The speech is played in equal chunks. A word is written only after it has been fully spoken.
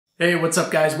Hey, what's up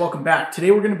guys? Welcome back.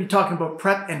 Today we're going to be talking about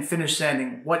prep and finish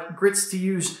sanding, what grits to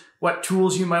use, what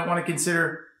tools you might want to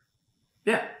consider.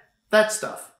 Yeah, that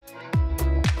stuff.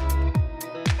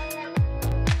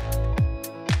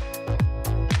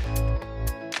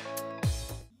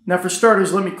 Now for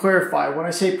starters, let me clarify. When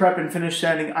I say prep and finish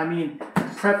sanding, I mean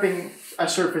prepping a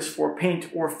surface for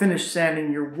paint or finish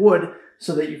sanding your wood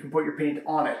so that you can put your paint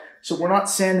on it. So we're not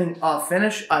sanding a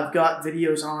finish. I've got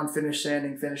videos on finish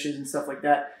sanding, finishes and stuff like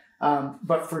that.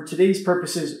 But for today's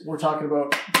purposes, we're talking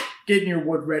about getting your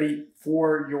wood ready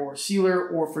for your sealer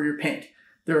or for your paint.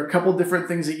 There are a couple different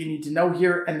things that you need to know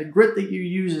here, and the grit that you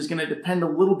use is going to depend a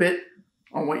little bit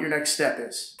on what your next step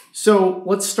is. So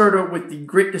let's start out with the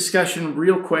grit discussion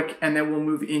real quick, and then we'll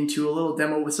move into a little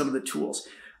demo with some of the tools.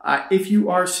 If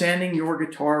you are sanding your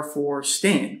guitar for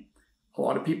stain, a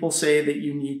lot of people say that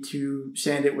you need to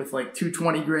sand it with like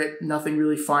 220 grit, nothing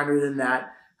really finer than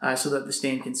that, so that the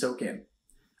stain can soak in.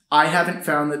 I haven't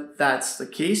found that that's the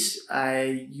case.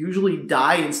 I usually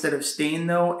dye instead of stain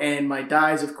though, and my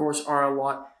dyes, of course, are a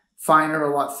lot finer,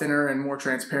 a lot thinner, and more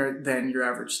transparent than your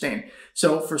average stain.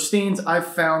 So for stains, I've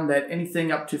found that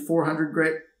anything up to 400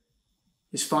 grit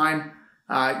is fine.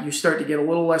 You start to get a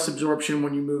little less absorption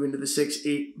when you move into the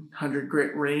 600-800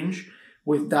 grit range.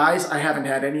 With dyes, I haven't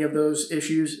had any of those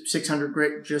issues. 600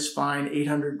 grit, just fine.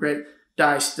 800 grit,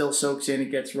 dye still soaks in,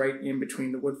 it gets right in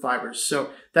between the wood fibers. So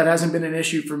that hasn't been an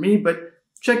issue for me, but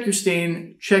check your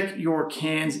stain, check your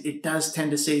cans. It does tend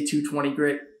to say 220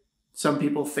 grit. Some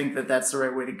people think that that's the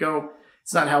right way to go.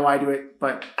 It's not how I do it,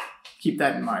 but keep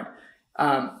that in mind.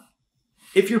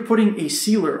 If you're putting a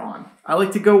sealer on, I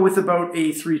like to go with about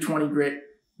a 320 grit,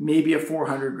 maybe a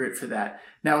 400 grit for that.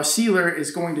 Now a sealer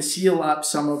is going to seal up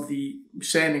some of the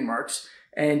sanding marks,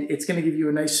 and it's going to give you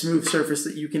a nice smooth surface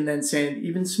that you can then sand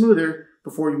even smoother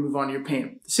before you move on to your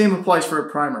paint. The same applies for a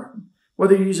primer.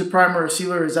 Whether you use a primer or a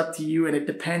sealer is up to you, and it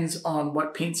depends on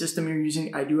what paint system you're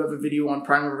using. I do have a video on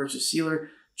primer versus sealer.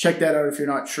 Check that out if you're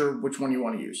not sure which one you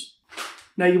want to use.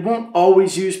 Now you won't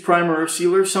always use primer or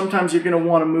sealer. Sometimes you're going to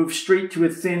want to move straight to a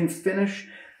thin finish,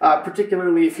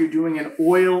 particularly if you're doing an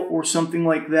oil or something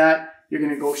like that. You're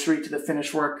going to go straight to the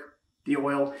finish work, the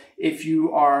oil. If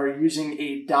you are using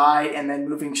a dye and then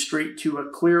moving straight to a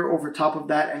clear over top of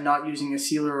that and not using a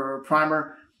sealer or a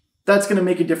primer, that's going to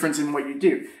make a difference in what you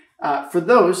do. For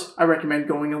those, I recommend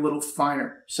going a little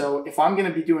finer. So if I'm going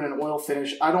to be doing an oil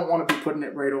finish, I don't want to be putting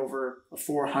it right over a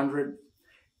 400.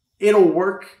 It'll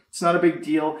work. It's not a big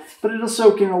deal, but it'll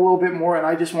soak in a little bit more, and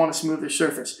I just want a smoother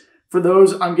surface. For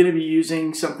those, I'm going to be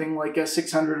using something like a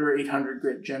 600 or 800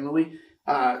 grit generally.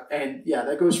 And yeah,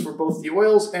 that goes for both the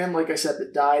oils and, like I said, the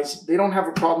dyes. They don't have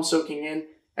a problem soaking in.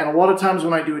 And a lot of times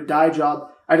when I do a dye job,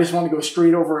 I just want to go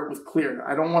straight over it with clear.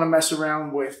 I don't want to mess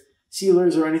around with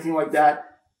sealers or anything like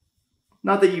that.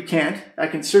 Not that you can't. I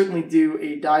can certainly do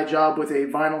a dye job with a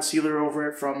vinyl sealer over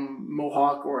it from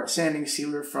Mohawk, or a sanding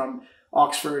sealer from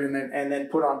Oxford, and then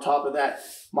put on top of that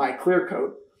my clear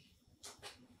coat.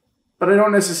 But I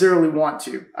don't necessarily want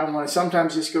to. I want to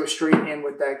sometimes just go straight in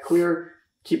with that clear,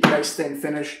 keep a nice thin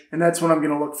finish, and that's when I'm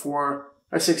going to look for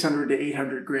a 600 to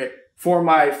 800 grit for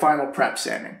my final prep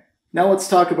sanding. Now let's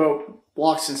talk about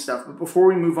blocks and stuff, but before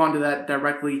we move on to that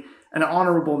directly, an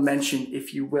honorable mention,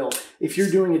 if you will. If you're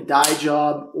doing a dye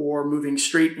job or moving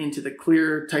straight into the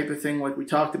clear type of thing like we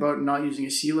talked about and not using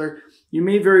a sealer, you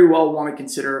may very well want to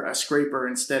consider a scraper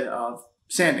instead of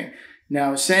sanding.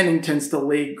 Now, sanding tends to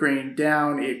lay grain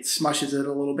down. It smushes it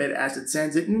a little bit as it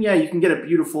sands it. And yeah, you can get a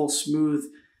beautiful, smooth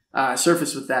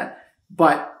surface with that.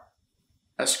 But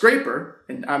a scraper,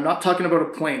 and I'm not talking about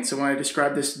a plane, so when I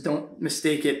describe this, don't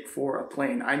mistake it for a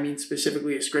plane. I mean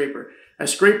specifically a scraper. A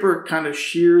scraper kind of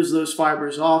shears those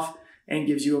fibers off and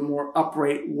gives you a more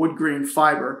upright wood grain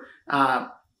fiber,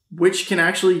 which can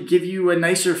actually give you a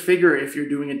nicer figure if you're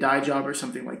doing a dye job or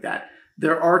something like that.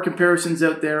 There are comparisons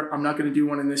out there. I'm not going to do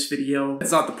one in this video.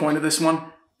 That's not the point of this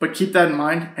one, but keep that in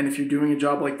mind. And if you're doing a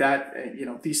job like that, you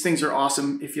know, these things are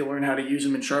awesome if you learn how to use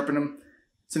them and sharpen them.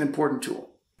 It's an important tool.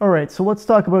 All right, so let's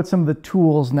talk about some of the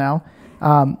tools now.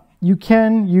 You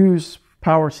can use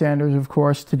power sanders, of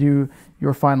course, to do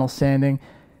your final sanding.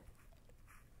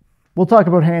 We'll talk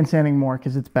about hand sanding more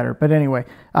because it's better. But anyway,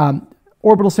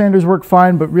 orbital sanders work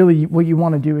fine, but really what you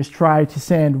want to do is try to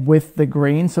sand with the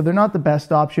grain. So they're not the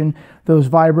best option. Those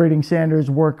vibrating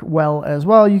sanders work well as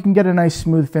well. You can get a nice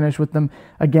smooth finish with them.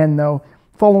 Again, though,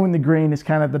 following the grain is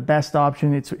kind of the best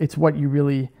option. It's what you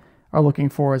really are looking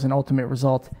for as an ultimate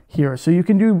result here. So you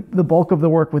can do the bulk of the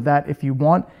work with that if you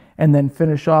want, and then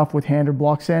finish off with hand or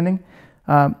block sanding.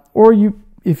 Or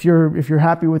if you're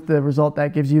happy with the result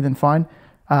that gives you, then fine.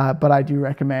 But I do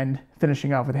recommend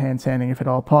finishing off with hand sanding if at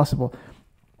all possible.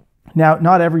 Now,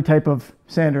 not every type of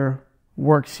sander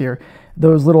works here.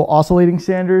 Those little oscillating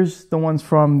sanders, the ones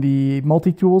from the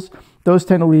multi-tools, those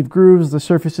tend to leave grooves. The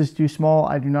surface is too small.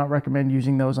 I do not recommend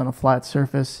using those on a flat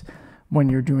surface when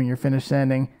you're doing your finish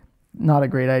sanding. Not a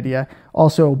great idea.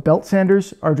 Also, belt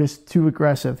sanders are just too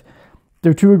aggressive.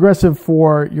 They're too aggressive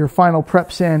for your final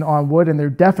prep sand on wood, and they're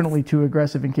definitely too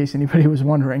aggressive, in case anybody was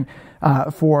wondering,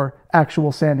 for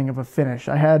actual sanding of a finish.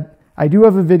 I do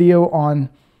have a video on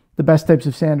the best types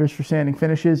of sanders for sanding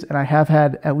finishes, and I have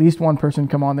had at least one person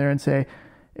come on there and say,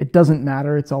 it doesn't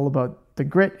matter, it's all about the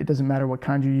grit, it doesn't matter what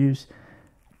kind you use.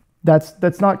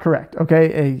 That's not correct,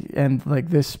 okay? And like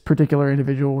this particular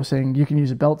individual was saying, you can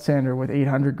use a belt sander with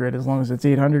 800 grit, as long as it's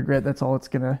 800 grit, that's all it's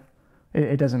gonna,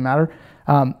 it doesn't matter.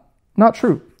 Not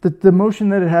true. The motion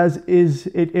that it has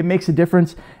it makes a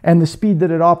difference, and the speed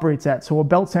that it operates at. So a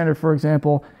belt sander, for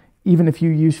example, even if you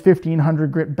use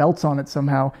 1500 grit belts on it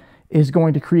somehow, is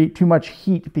going to create too much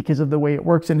heat because of the way it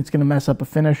works, and it's going to mess up a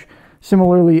finish.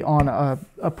 Similarly, on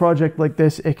a project like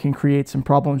this, it can create some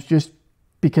problems just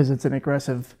because it's an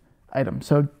aggressive item.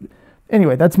 So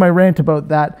anyway, that's my rant about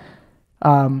that.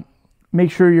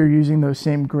 Make sure you're using those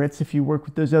same grits if you work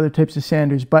with those other types of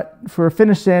sanders. But for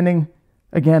finish sanding,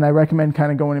 again, I recommend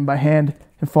kind of going in by hand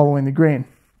and following the grain.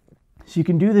 So you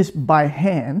can do this by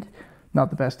hand,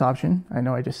 not the best option. I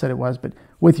know I just said it was, but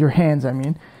with your hands, I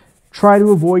mean. Try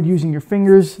to avoid using your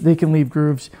fingers. They can leave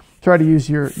grooves. Try to use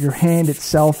your hand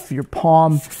itself, your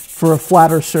palm, for a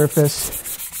flatter surface,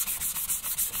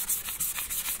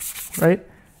 right?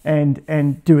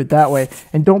 And do it that way.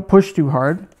 And don't push too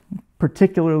hard,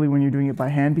 particularly when you're doing it by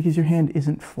hand, because your hand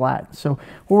isn't flat. So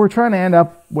what we're trying to end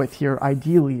up with here,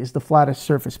 ideally, is the flattest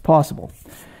surface possible.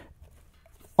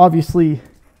 Obviously,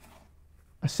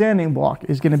 a sanding block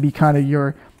is going to be kind of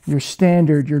your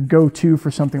standard, your go-to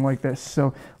for something like this.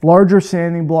 So larger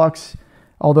sanding blocks,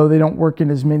 although they don't work in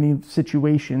as many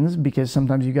situations because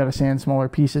sometimes you got to sand smaller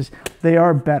pieces, they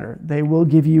are better. They will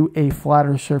give you a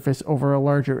flatter surface over a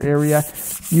larger area.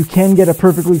 You can get a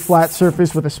perfectly flat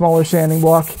surface with a smaller sanding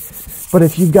block, but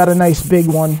if you've got a nice big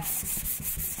one,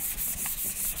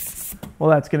 well,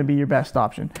 that's going to be your best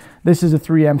option. This is a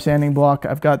 3M sanding block.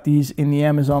 I've got these in the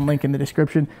Amazon link in the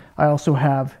description. I also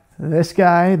have this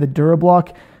guy, the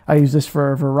DuraBlock. I use this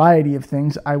for a variety of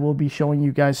things. I will be showing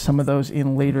you guys some of those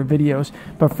in later videos.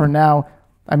 But for now,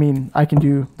 I mean, I can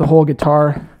do the whole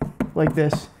guitar like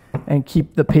this and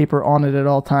keep the paper on it at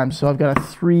all times. So I've got a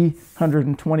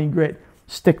 320 grit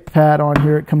stick pad on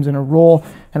here. It comes in a roll,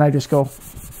 and I just go,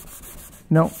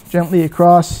 gently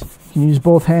across. You can use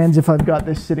both hands if I've got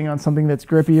this sitting on something that's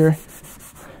grippier.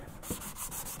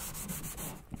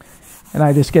 And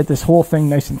I just get this whole thing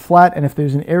nice and flat. And if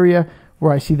there's an area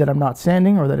where I see that I'm not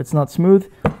sanding or that it's not smooth,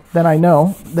 then I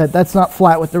know that that's not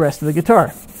flat with the rest of the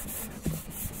guitar.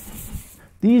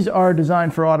 These are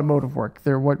designed for automotive work.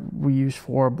 They're what we use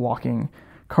for blocking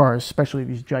cars, especially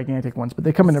these gigantic ones, but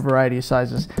they come in a variety of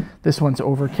sizes. This one's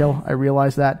overkill, I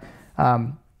realize that,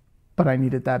 but I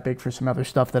need it that big for some other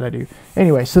stuff that I do.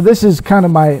 Anyway, so this is kind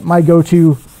of my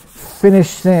go-to finish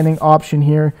sanding option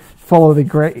here. Follow the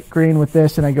grain with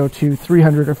this, and I go to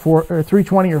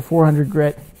 320 or 400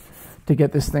 grit to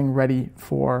get this thing ready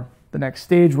for the next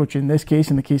stage, which in this case,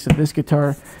 in the case of this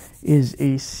guitar, is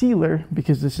a sealer,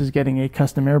 because this is getting a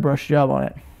custom airbrush job on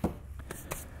it.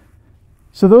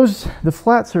 So the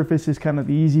flat surface is kind of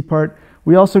the easy part.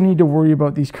 We also need to worry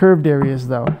about these curved areas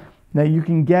though. Now you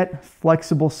can get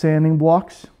flexible sanding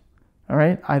blocks, all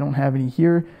right? I don't have any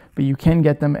here, but you can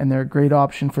get them, and they're a great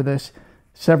option for this.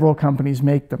 Several companies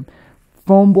make them.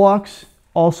 Foam blocks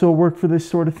also work for this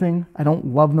sort of thing. I don't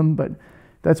love them, but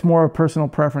that's more a personal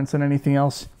preference than anything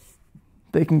else.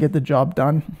 They can get the job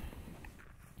done.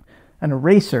 An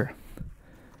eraser.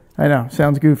 I know,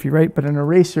 sounds goofy, right? But an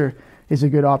eraser is a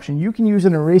good option. You can use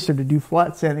an eraser to do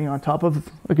flat sanding on top of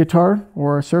a guitar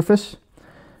or a surface.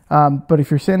 But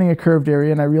if you're sanding a curved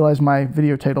area, and I realize my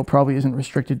video title probably isn't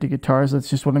restricted to guitars, that's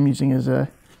just what I'm using as a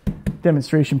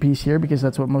demonstration piece here, because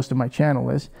that's what most of my channel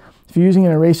is. If you're using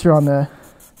an eraser on the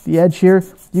edge here,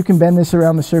 you can bend this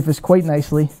around the surface quite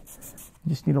nicely. You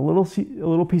just need a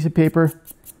little piece of paper.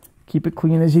 Keep it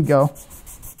clean as you go.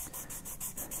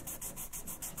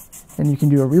 And you can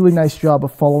do a really nice job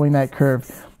of following that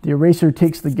curve. The eraser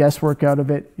takes the guesswork out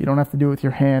of it. You don't have to do it with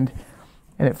your hand.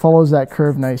 And it follows that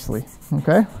curve nicely,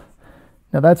 okay?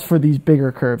 Now that's for these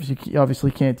bigger curves. You obviously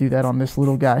can't do that on this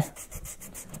little guy.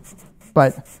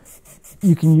 But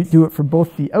you can do it for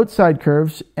both the outside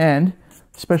curves and,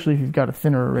 especially if you've got a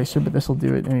thinner eraser, but this will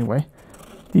do it anyway,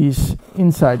 these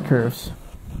inside curves.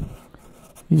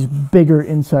 These bigger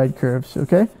inside curves,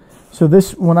 okay? So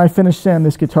this, when I finish sand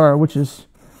this guitar, which is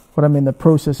what I'm in the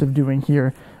process of doing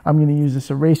here, I'm going to use this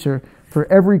eraser for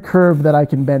every curve that I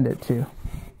can bend it to.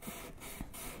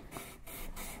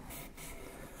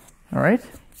 All right,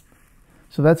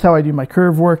 so that's how I do my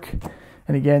curve work.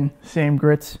 And again, same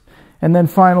grits. And then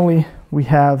finally, we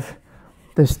have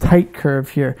this tight curve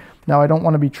here. Now, I don't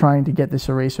want to be trying to get this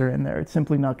eraser in there. It's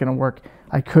simply not going to work.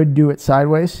 I could do it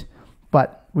sideways,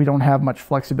 but we don't have much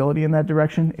flexibility in that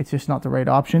direction. It's just not the right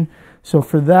option. So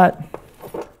for that,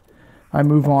 I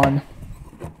move on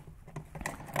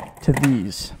to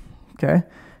these, okay?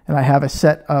 And I have a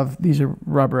set of, these are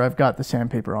rubber. I've got the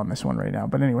sandpaper on this one right now.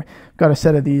 But anyway, I've got a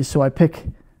set of these. So I pick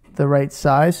the right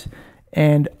size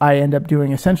and I end up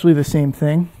doing essentially the same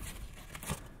thing.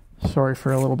 Sorry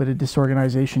for a little bit of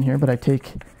disorganization here, but I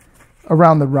take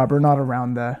around the rubber, not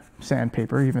around the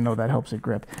sandpaper, even though that helps it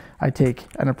grip. I take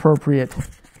an appropriate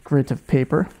grit of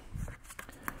paper,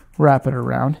 wrap it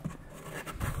around,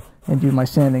 and do my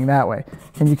sanding that way.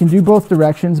 And you can do both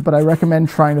directions, but I recommend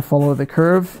trying to follow the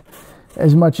curve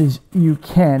as much as you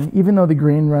can. Even though the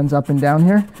grain runs up and down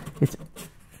here,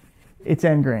 it's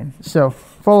end grain. So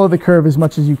follow the curve as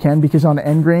much as you can, because on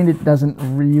end grain it doesn't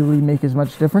really make as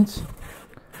much difference.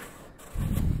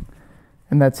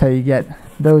 And that's how you get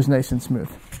those nice and smooth.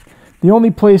 The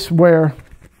only place where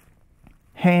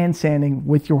hand sanding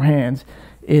with your hands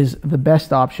is the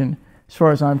best option, as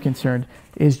far as I'm concerned,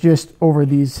 is just over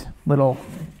these little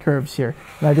curves here.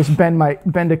 And I just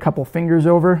bend a couple fingers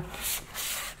over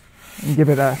and give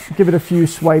it a few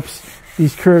swipes.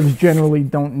 These curves generally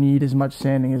don't need as much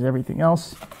sanding as everything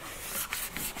else.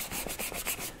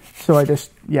 So I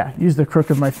just, use the crook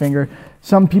of my finger.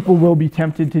 Some people will be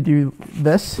tempted to do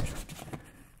this.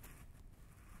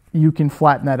 You can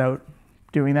flatten that out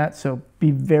doing that. So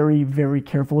be very, very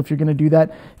careful if you're going to do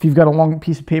that. If you've got a long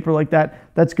piece of paper like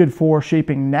that, that's good for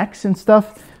shaping necks and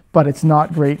stuff, but it's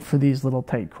not great for these little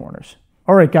tight corners.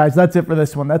 All right, guys, that's it for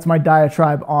this one. That's my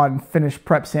diatribe on finished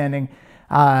prep sanding.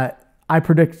 I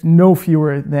predict no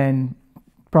fewer than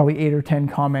probably 8 or 10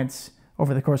 comments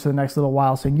over the course of the next little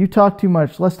while saying, you talk too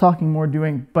much, less talking, more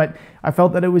doing. But I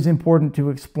felt that it was important to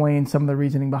explain some of the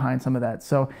reasoning behind some of that.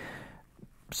 So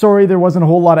sorry there wasn't a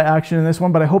whole lot of action in this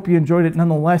one, but I hope you enjoyed it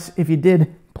nonetheless. If you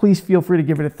did, please feel free to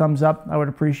give it a thumbs up. I would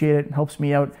appreciate it. It helps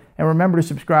me out. And remember to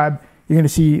subscribe. You're going to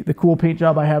see the cool paint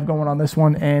job I have going on this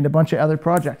one and a bunch of other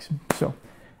projects. So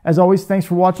as always, thanks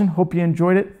for watching. Hope you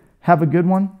enjoyed it. Have a good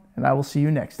one, and I will see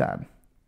you next time.